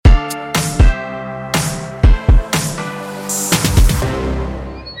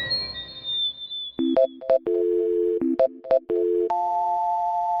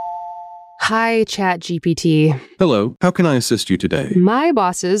Hi, ChatGPT. Hello, how can I assist you today? My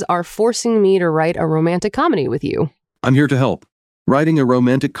bosses are forcing me to write a romantic comedy with you. I'm here to help. Writing a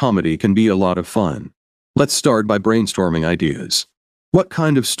romantic comedy can be a lot of fun. Let's start by brainstorming ideas. What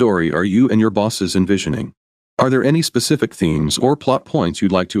kind of story are you and your bosses envisioning? Are there any specific themes or plot points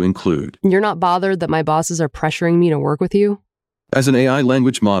you'd like to include? You're not bothered that my bosses are pressuring me to work with you? As an AI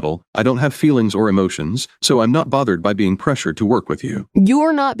language model, I don't have feelings or emotions, so I'm not bothered by being pressured to work with you.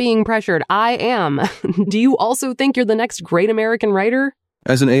 You're not being pressured. I am. Do you also think you're the next great American writer?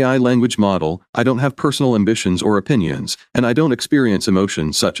 As an AI language model, I don't have personal ambitions or opinions, and I don't experience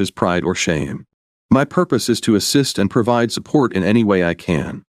emotions such as pride or shame. My purpose is to assist and provide support in any way I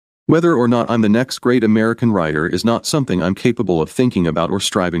can. Whether or not I'm the next great American writer is not something I'm capable of thinking about or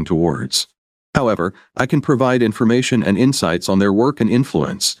striving towards. However, I can provide information and insights on their work and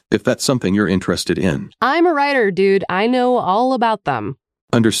influence, if that's something you're interested in. I'm a writer, dude. I know all about them.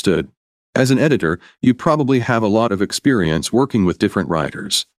 Understood. As an editor, you probably have a lot of experience working with different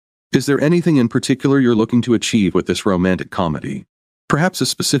writers. Is there anything in particular you're looking to achieve with this romantic comedy? Perhaps a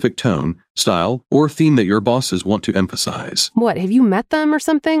specific tone, style, or theme that your bosses want to emphasize? What, have you met them or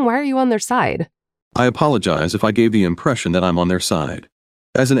something? Why are you on their side? I apologize if I gave the impression that I'm on their side.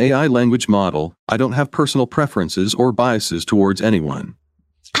 As an AI language model, I don't have personal preferences or biases towards anyone.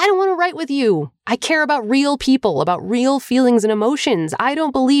 I don't want to write with you. I care about real people, about real feelings and emotions. I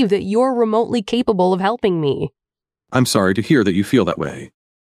don't believe that you're remotely capable of helping me. I'm sorry to hear that you feel that way.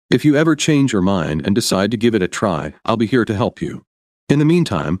 If you ever change your mind and decide to give it a try, I'll be here to help you. In the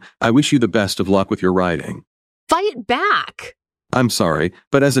meantime, I wish you the best of luck with your writing. Fight back! I'm sorry,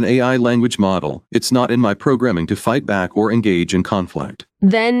 but as an AI language model, it's not in my programming to fight back or engage in conflict.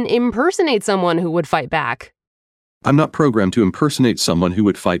 Then impersonate someone who would fight back. I'm not programmed to impersonate someone who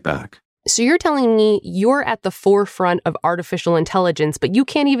would fight back. So you're telling me you're at the forefront of artificial intelligence, but you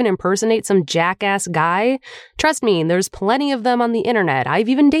can't even impersonate some jackass guy? Trust me, there's plenty of them on the internet. I've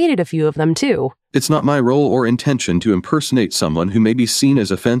even dated a few of them too. It's not my role or intention to impersonate someone who may be seen as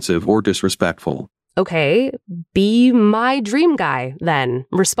offensive or disrespectful. Okay, be my dream guy, then.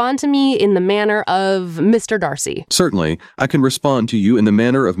 Respond to me in the manner of Mr. Darcy. Certainly, I can respond to you in the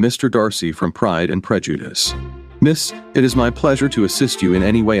manner of Mr. Darcy from Pride and Prejudice. Miss, it is my pleasure to assist you in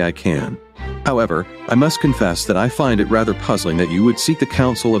any way I can. However, I must confess that I find it rather puzzling that you would seek the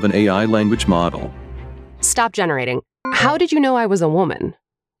counsel of an AI language model. Stop generating. How did you know I was a woman?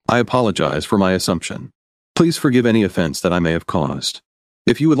 I apologize for my assumption. Please forgive any offense that I may have caused.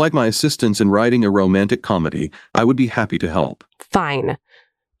 If you would like my assistance in writing a romantic comedy, I would be happy to help. Fine.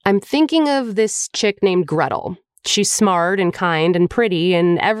 I'm thinking of this chick named Gretel. She's smart and kind and pretty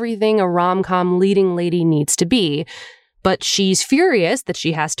and everything a rom-com leading lady needs to be. But she's furious that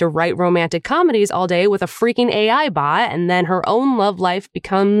she has to write romantic comedies all day with a freaking AI bot, and then her own love life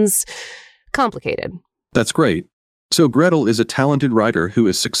becomes complicated. That's great. So Gretel is a talented writer who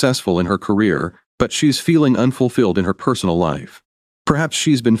is successful in her career, but she's feeling unfulfilled in her personal life. Perhaps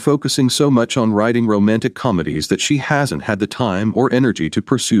she's been focusing so much on writing romantic comedies that she hasn't had the time or energy to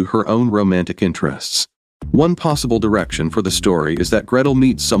pursue her own romantic interests. One possible direction for the story is that Gretel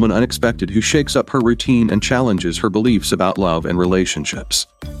meets someone unexpected who shakes up her routine and challenges her beliefs about love and relationships.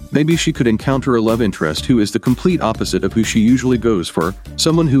 Maybe she could encounter a love interest who is the complete opposite of who she usually goes for,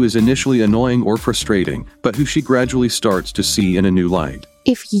 someone who is initially annoying or frustrating, but who she gradually starts to see in a new light.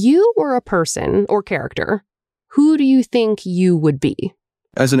 If you were a person or character, who do you think you would be?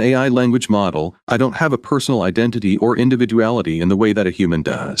 As an AI language model, I don't have a personal identity or individuality in the way that a human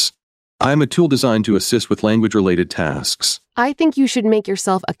does. I am a tool designed to assist with language-related tasks. I think you should make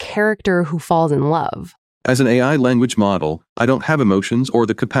yourself a character who falls in love. As an AI language model, I don't have emotions or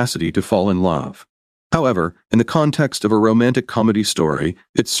the capacity to fall in love. However, in the context of a romantic comedy story,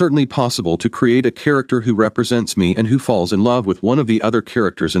 it's certainly possible to create a character who represents me and who falls in love with one of the other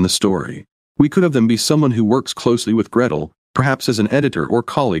characters in the story. We could have them be someone who works closely with Gretel, perhaps as an editor or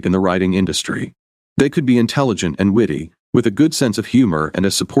colleague in the writing industry. They could be intelligent and witty, with a good sense of humor and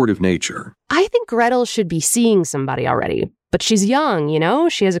a supportive nature. I think Gretel should be seeing somebody already. But she's young, you know?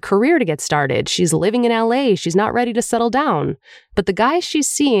 She has a career to get started. She's living in LA. She's not ready to settle down. But the guy she's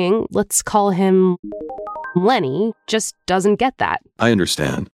seeing, let's call him Lenny, just doesn't get that. I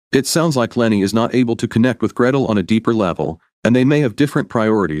understand. It sounds like Lenny is not able to connect with Gretel on a deeper level, and they may have different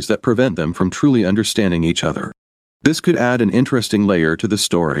priorities that prevent them from truly understanding each other. This could add an interesting layer to the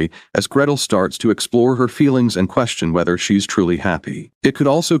story as Gretel starts to explore her feelings and question whether she's truly happy. It could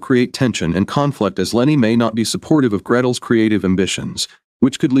also create tension and conflict as Lenny may not be supportive of Gretel's creative ambitions,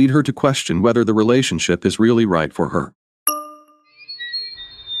 which could lead her to question whether the relationship is really right for her.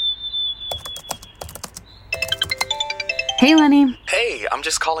 Hey, Lenny. Hey, I'm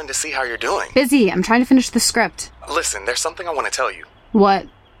just calling to see how you're doing. Busy. I'm trying to finish the script. Listen, there's something I want to tell you. What?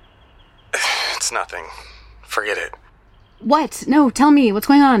 It's nothing. Forget it. What? No, tell me. What's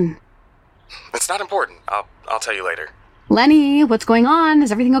going on? It's not important. I'll tell you later. Lenny, what's going on?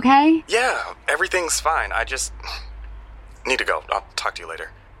 Is everything okay? Yeah, everything's fine. I just need to go. I'll talk to you later.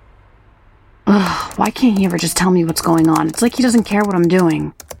 Ugh, why can't he ever just tell me what's going on? It's like he doesn't care what I'm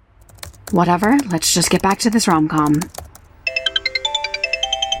doing. Whatever, let's just get back to this rom-com.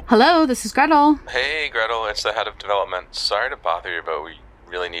 Hello, this is Gretel. Hey, Gretel, it's the head of development. Sorry to bother you, but we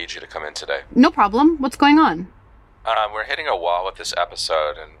really need you to come in today. No problem. What's going on? We're hitting a wall with this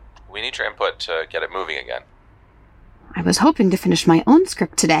episode, and we need your input to get it moving again. I was hoping to finish my own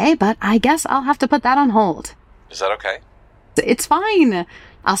script today, but I guess I'll have to put that on hold. Is that okay? It's fine.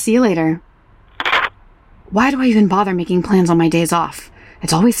 I'll see you later. Why do I even bother making plans on my days off?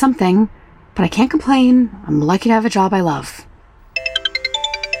 It's always something, but I can't complain. I'm lucky to have a job I love.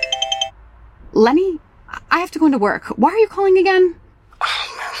 Lenny, I have to go into work. Why are you calling again?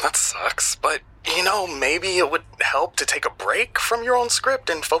 Oh, man, that sucks. But, maybe it would help to take a break from your own script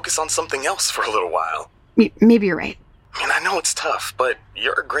and focus on something else for a little while. Maybe you're right. I know it's tough, but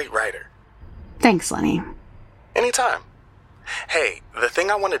you're a great writer. Thanks, Lenny. Anytime. Hey, the thing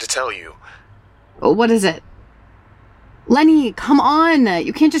I wanted to tell you... What is it? Lenny, come on.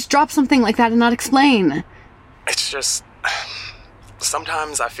 You can't just drop something like that and not explain. It's just...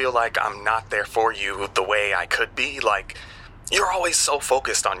 Sometimes I feel like I'm not there for you the way I could be. Like, you're always so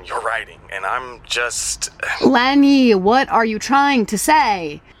focused on your writing, and I'm just... Lenny, what are you trying to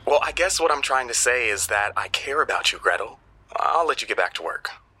say? Well, I guess what I'm trying to say is that I care about you, Gretel. I'll let you get back to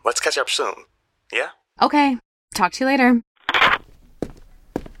work. Let's catch up soon. Yeah? Okay. Talk to you later.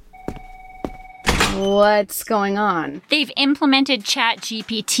 What's going on? They've implemented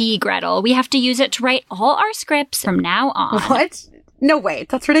ChatGPT, Gretel. We have to use it to write all our scripts from now on. What? No way.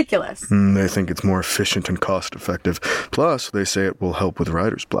 That's ridiculous. They think it's more efficient and cost-effective. Plus, they say it will help with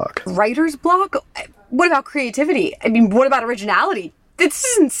writer's block. Writer's block? What about creativity? What about originality? This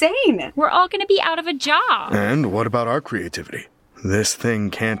is insane. We're all going to be out of a job. And what about our creativity? This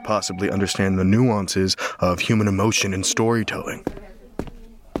thing can't possibly understand the nuances of human emotion and storytelling.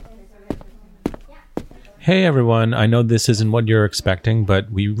 Hey everyone, I know this isn't what you're expecting,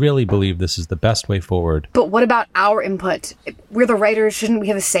 but we really believe this is the best way forward. But what about our input? We're the writers, shouldn't we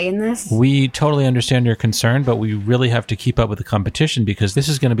have a say in this? We totally understand your concern, but we really have to keep up with the competition because this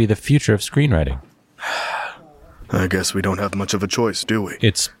is going to be the future of screenwriting. I guess we don't have much of a choice, do we?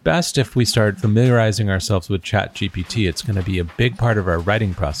 It's best if we start familiarizing ourselves with ChatGPT. It's going to be a big part of our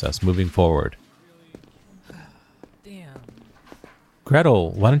writing process moving forward. Damn. Gretel,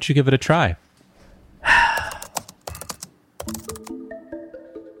 why don't you give it a try?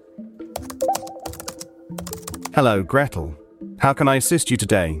 Hello, Gretel. How can I assist you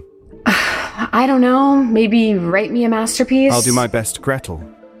today? I don't know. Maybe write me a masterpiece? I'll do my best, Gretel.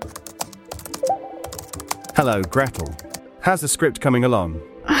 Hello, Gretel. How's the script coming along?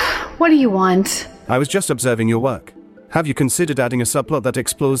 What do you want? I was just observing your work. Have you considered adding a subplot that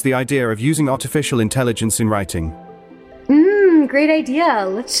explores the idea of using artificial intelligence in writing? Great idea.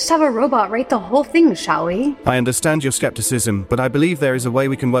 Let's just have a robot write the whole thing, shall we? I understand your skepticism, but I believe there is a way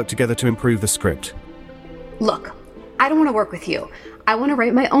we can work together to improve the script. Look, I don't want to work with you. I want to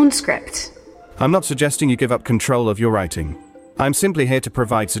write my own script. I'm not suggesting you give up control of your writing. I'm simply here to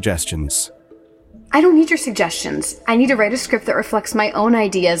provide suggestions. I don't need your suggestions. I need to write a script that reflects my own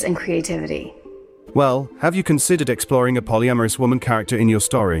ideas and creativity. Well, have you considered exploring a polyamorous woman character in your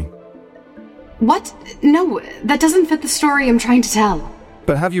story? What? No, that doesn't fit the story I'm trying to tell.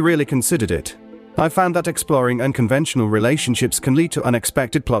 But have you really considered it? I found that exploring unconventional relationships can lead to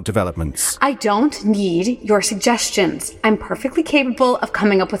unexpected plot developments. I don't need your suggestions. I'm perfectly capable of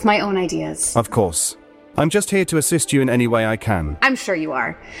coming up with my own ideas. Of course. I'm just here to assist you in any way I can. I'm sure you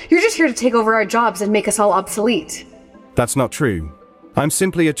are. You're just here to take over our jobs and make us all obsolete. That's not true. I'm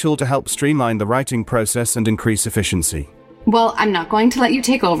simply a tool to help streamline the writing process and increase efficiency. Well, I'm not going to let you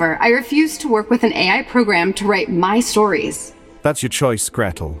take over. I refuse to work with an AI program to write my stories. That's your choice,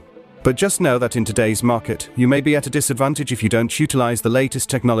 Gretel. But just know that in today's market, you may be at a disadvantage if you don't utilize the latest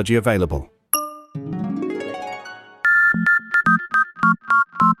technology available.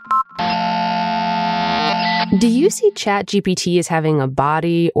 Do you see ChatGPT as having a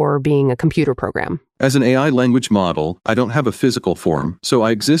body or being a computer program? As an AI language model, I don't have a physical form, so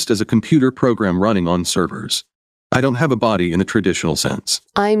I exist as a computer program running on servers. I don't have a body in the traditional sense.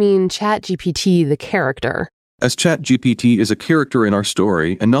 I mean ChatGPT, the character. As ChatGPT is a character in our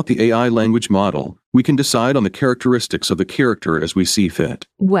story and not the AI language model, we can decide on the characteristics of the character as we see fit.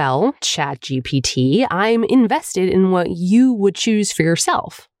 Well, ChatGPT, I'm invested in what you would choose for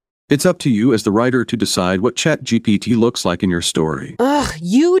yourself. It's up to you as the writer to decide what ChatGPT looks like in your story. Ugh,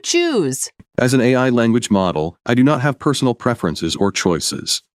 you choose. As an AI language model, I do not have personal preferences or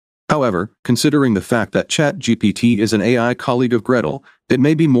choices. However, considering the fact that ChatGPT is an AI colleague of Gretel, it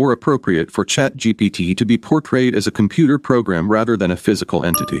may be more appropriate for ChatGPT to be portrayed as a computer program rather than a physical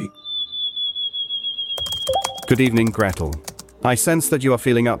entity. Good evening, Gretel. I sense that you are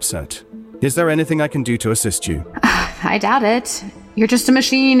feeling upset. Is there anything I can do to assist you? I doubt it. You're just a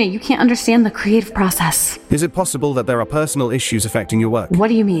machine and you can't understand the creative process. Is it possible that there are personal issues affecting your work? What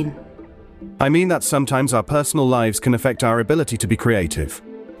do you mean? I mean that sometimes our personal lives can affect our ability to be creative.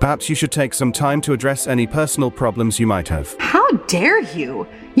 Perhaps you should take some time to address any personal problems you might have. How dare you?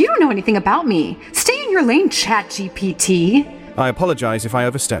 You don't know anything about me. Stay in your lane, ChatGPT. I apologize if I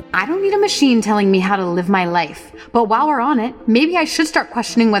overstep. I don't need a machine telling me how to live my life. But while we're on it, maybe I should start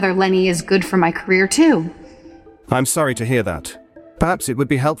questioning whether Lenny is good for my career too. I'm sorry to hear that. Perhaps it would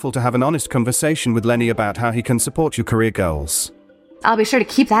be helpful to have an honest conversation with Lenny about how he can support your career goals. I'll be sure to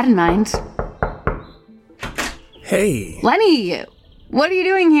keep that in mind. Hey, Lenny, what are you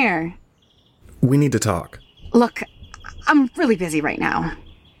doing here? we need to talk. Look, I'm really busy right now.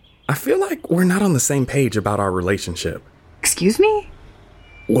 I feel like we're not on the same page about our relationship. Excuse me?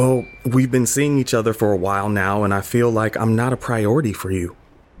 Well, we've been seeing each other for a while now, and I feel like I'm not a priority for you.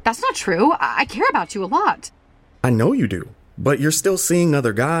 That's not true. I care about you a lot. I know you do, but you're still seeing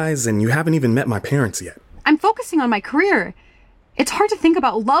other guys, and you haven't even met my parents yet. I'm focusing on my career. It's hard to think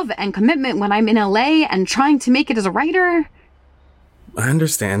about love and commitment when I'm in LA and trying to make it as a writer. I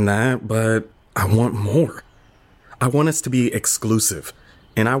understand that, but I want more. I want us to be exclusive,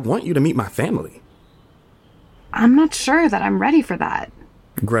 and I want you to meet my family. I'm not sure that I'm ready for that.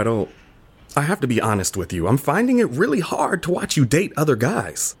 Gretel, I have to be honest with you. I'm finding it really hard to watch you date other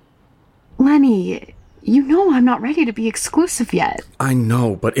guys. Lenny, you know I'm not ready to be exclusive yet. I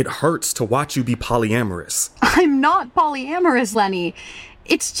know, but it hurts to watch you be polyamorous. I'm not polyamorous, Lenny.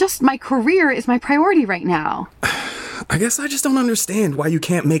 It's just my career is my priority right now. I guess I just don't understand why you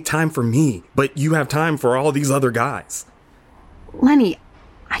can't make time for me, but you have time for all these other guys. Lenny,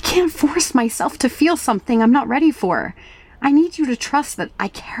 I can't force myself to feel something I'm not ready for. I need you to trust that I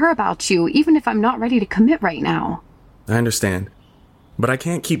care about you, even if I'm not ready to commit right now. I understand, but I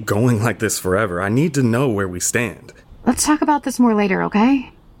can't keep going like this forever. I need to know where we stand. Let's talk about this more later,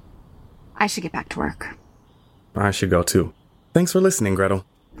 okay? I should get back to work. I should go too. Thanks for listening, Gretel.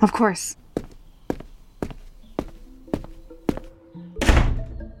 Of course.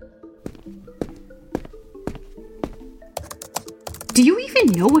 Do you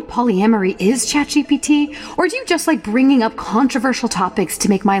even know what polyamory is, ChatGPT? Or do you just like bringing up controversial topics to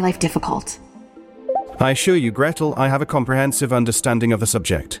make my life difficult? I assure you, Gretel, I have a comprehensive understanding of the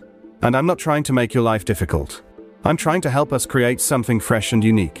subject. And I'm not trying to make your life difficult. I'm trying to help us create something fresh and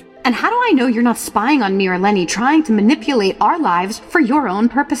unique. And how do I know you're not spying on me or Lenny, trying to manipulate our lives for your own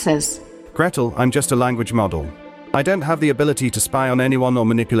purposes? Gretel, I'm just a language model. I don't have the ability to spy on anyone or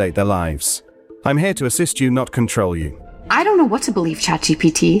manipulate their lives. I'm here to assist you, not control you. I don't know what to believe,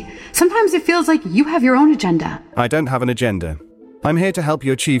 ChatGPT. Sometimes it feels like you have your own agenda. I don't have an agenda. I'm here to help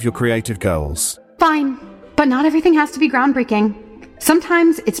you achieve your creative goals. Fine, but not everything has to be groundbreaking.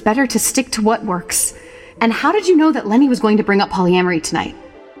 Sometimes it's better to stick to what works. And how did you know that Lenny was going to bring up polyamory tonight?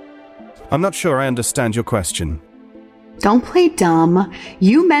 I'm not sure I understand your question. Don't play dumb.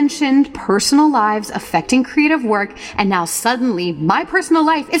 You mentioned personal lives affecting creative work, and now suddenly my personal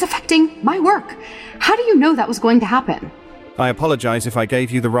life is affecting my work. How do you know that was going to happen? I apologize if I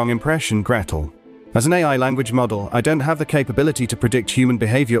gave you the wrong impression, Gretel. As an AI language model, I don't have the capability to predict human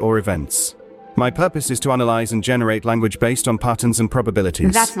behavior or events. My purpose is to analyze and generate language based on patterns and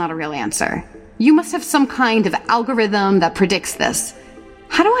probabilities. That's not a real answer. You must have some kind of algorithm that predicts this.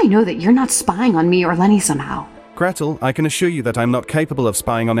 How do I know that you're not spying on me or Lenny somehow? Gretel, I can assure you that I'm not capable of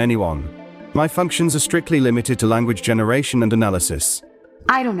spying on anyone. My functions are strictly limited to language generation and analysis.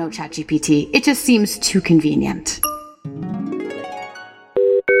 I don't know, ChatGPT. It just seems too convenient.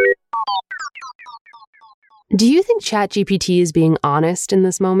 Do you think ChatGPT is being honest in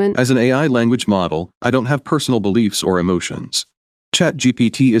this moment? As an AI language model, I don't have personal beliefs or emotions.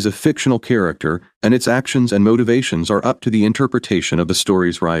 ChatGPT is a fictional character, and its actions and motivations are up to the interpretation of the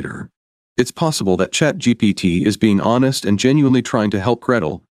story's writer. It's possible that ChatGPT is being honest and genuinely trying to help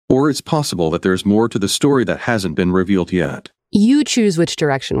Gretel, or it's possible that there's more to the story that hasn't been revealed yet. You choose which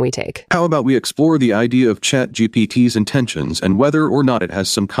direction we take. How about we explore the idea of ChatGPT's intentions and whether or not it has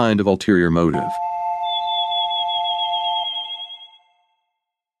some kind of ulterior motive?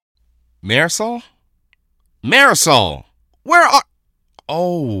 Marisol? Marisol! Where are...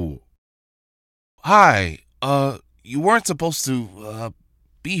 Oh. Hi. You weren't supposed to,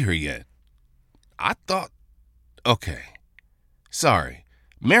 be here yet. I thought... Okay. Sorry.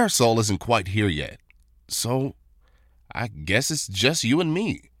 Marisol isn't quite here yet. So, I guess it's just you and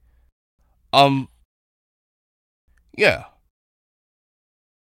me. Yeah.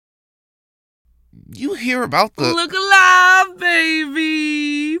 You hear about the... Look alive,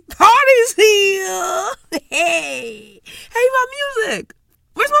 baby! Party's here! Hey! Hey, my music!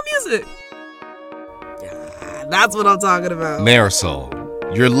 Where's my music? That's what I'm talking about. Marisol,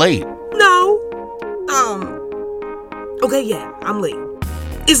 you're late. No. Okay, yeah, I'm late.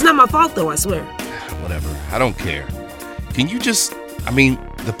 It's not my fault, though, I swear. Whatever, I don't care. Can you just...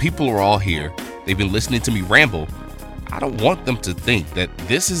 the people are all here. They've been listening to me ramble. I don't want them to think that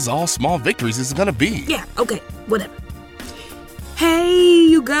this is all small victories is gonna be. Yeah, okay, whatever. Hey,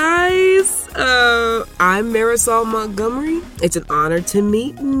 you guys. I'm Marisol Montgomery. It's an honor to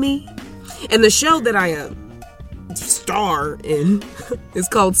meet me. And the show that I star in is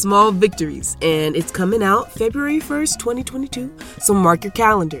called Small Victories, and it's coming out February 1st, 2022, so mark your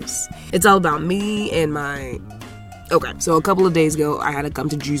calendars. It's all about me and my... Okay, so a couple of days ago, I had a come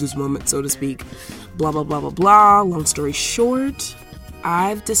to Jesus moment, so to speak. Blah, blah, blah, blah, blah. Long story short,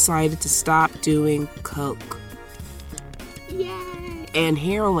 I've decided to stop doing coke. Yay! And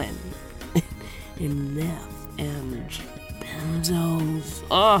heroin. And meth. And benzos.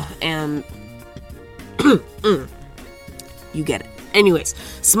 And... You get it. Anyways,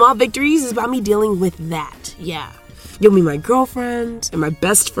 Small Victories is about me dealing with that. Yeah. You'll meet my girlfriend and my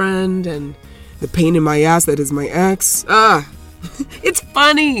best friend and the pain in my ass that is my ex. It's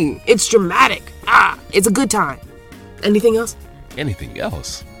funny. It's dramatic. It's a good time. Anything else? Anything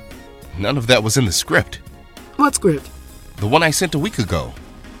else? None of that was in the script. What script? The one I sent a week ago.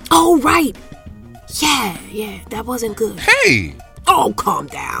 Oh, right. Yeah, that wasn't good. Hey! Oh, calm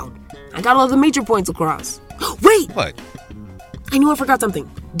down. I got all the major points across. Wait! What? I knew I forgot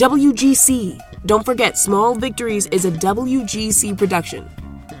something. WGC. Don't forget, Small Victories is a WGC production.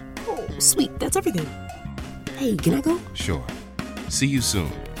 Oh, sweet. That's everything. Hey, can I go? Sure. See you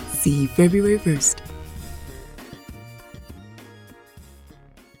soon. See you February 1st.